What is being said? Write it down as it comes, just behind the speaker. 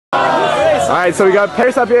Alright, so we got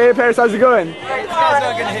Pears up here. Hey Pears, how's it going? This guy's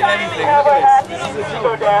not going to hit anything. Look at this. This is a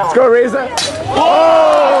joke. Let's go, Reza.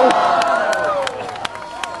 Whoa!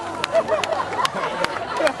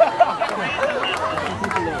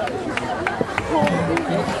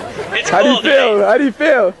 How do you feel? How do you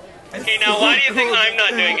feel? Okay, now why do you think I'm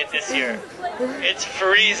not doing it this year? It's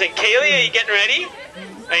freezing. Kaylee, are you getting ready?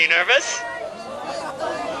 Are you nervous?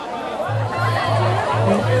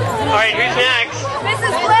 Alright, who's next?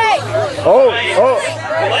 Mrs. Blake! Oh!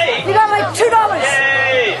 Blake! You got my $2!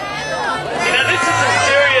 Yay! You know, this is some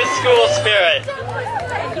serious school spirit.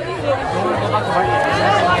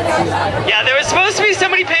 Yeah, there was supposed to be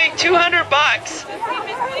somebody paying $200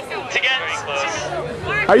 to get very close.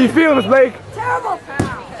 How you feeling, Miss Blake? Terrible!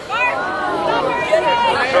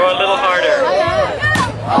 Throw a little harder.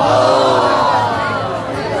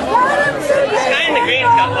 This guy in the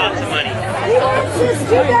green's got lots of money.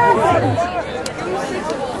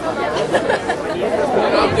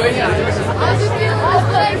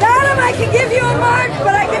 Adam, I can give you a mark,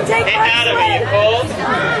 but I can take Hey Adam, are you cold?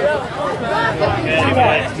 Good,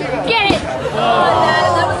 good. Get it!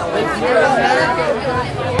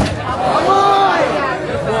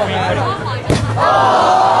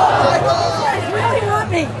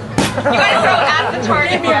 You gotta throw at the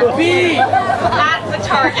target. Give me a B! At the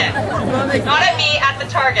target. Not at me, at the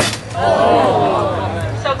target.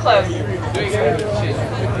 So close.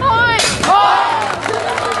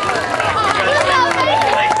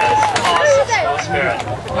 Like this awesome school spirit.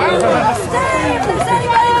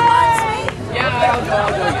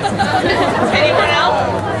 Anyone else?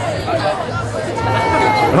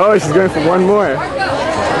 Oh, she's going for one more.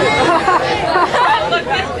 Look,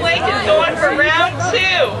 Miss Blake is going for round 2.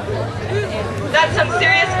 That's some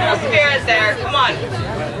serious school spirit there. Come on.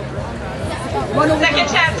 Second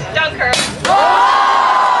chance, dunker.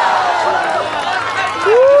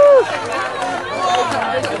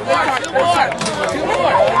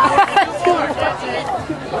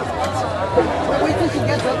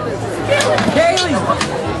 Kaylee,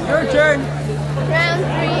 your turn. Round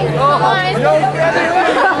 3. Come on. Do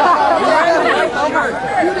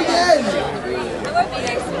it again.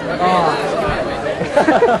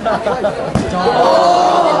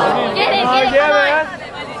 Get it, come on.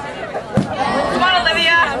 Come on,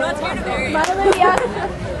 Olivia. Come on, Olivia.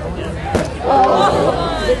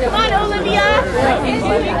 Come on, Olivia.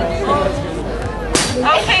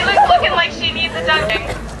 Okay, Luke's looking like she needs a dunking.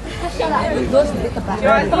 You need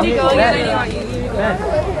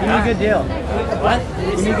a good deal. What?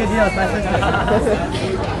 You need a good deal. It's my sister.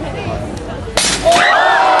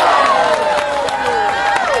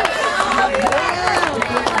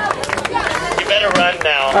 You better run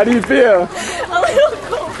now. How do you feel? A little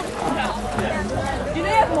cold. Do they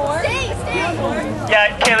have more? Stay.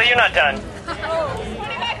 Yeah, Kaylee, you're not done.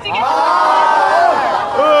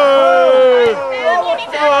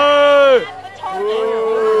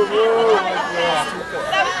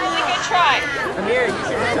 That was a really good try.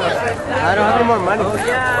 I don't have any more money. Oh,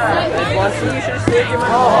 yeah. You should have saved your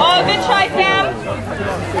money. Oh, good try, Sam.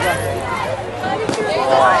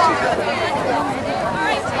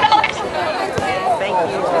 Thank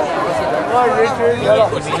you. Oh, Richard. You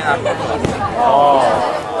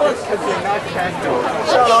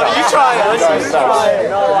try it. Let's try it.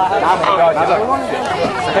 No, I haven't.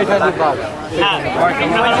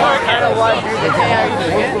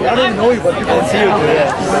 I don't know you, but people can see you do it.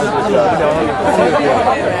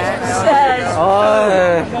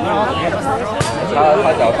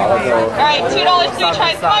 Alright, $2, 3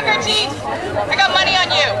 tries. Come on, Gertie. I got money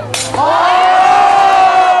on you.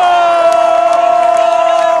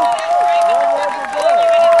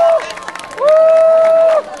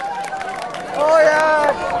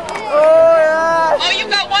 Oh,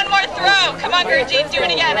 you've got one more throw. Come on, Gertie, do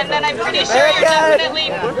it again, and then I'm pretty sure you're definitely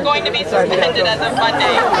going to be suspended as of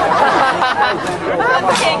Monday.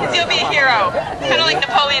 That's okay, because you'll be a hero. Kind of like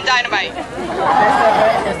Napoleon Dynamite.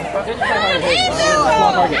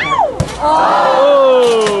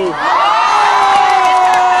 Oh!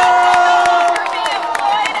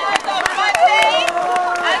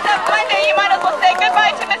 As of Monday, you might as well say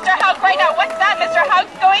goodbye to Mr. Houck right now. What's that? Mr.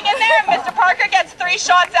 Houck's going in there, and Mr. Parker gets 3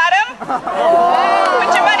 shots at him.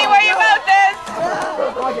 Put your money where your mouth is.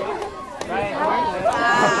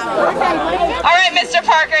 All right, Mr.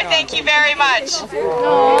 Parker, thank you very much. We give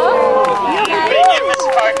Miss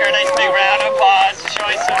Parker a nice big round of applause for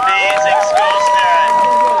showing some amazing school spirit.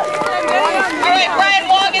 All right, Brian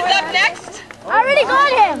Wong is up next. I already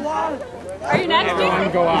got him. Are you next?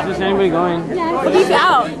 Is anybody going? He's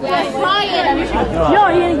out. Yeah, Brian. No,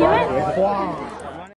 he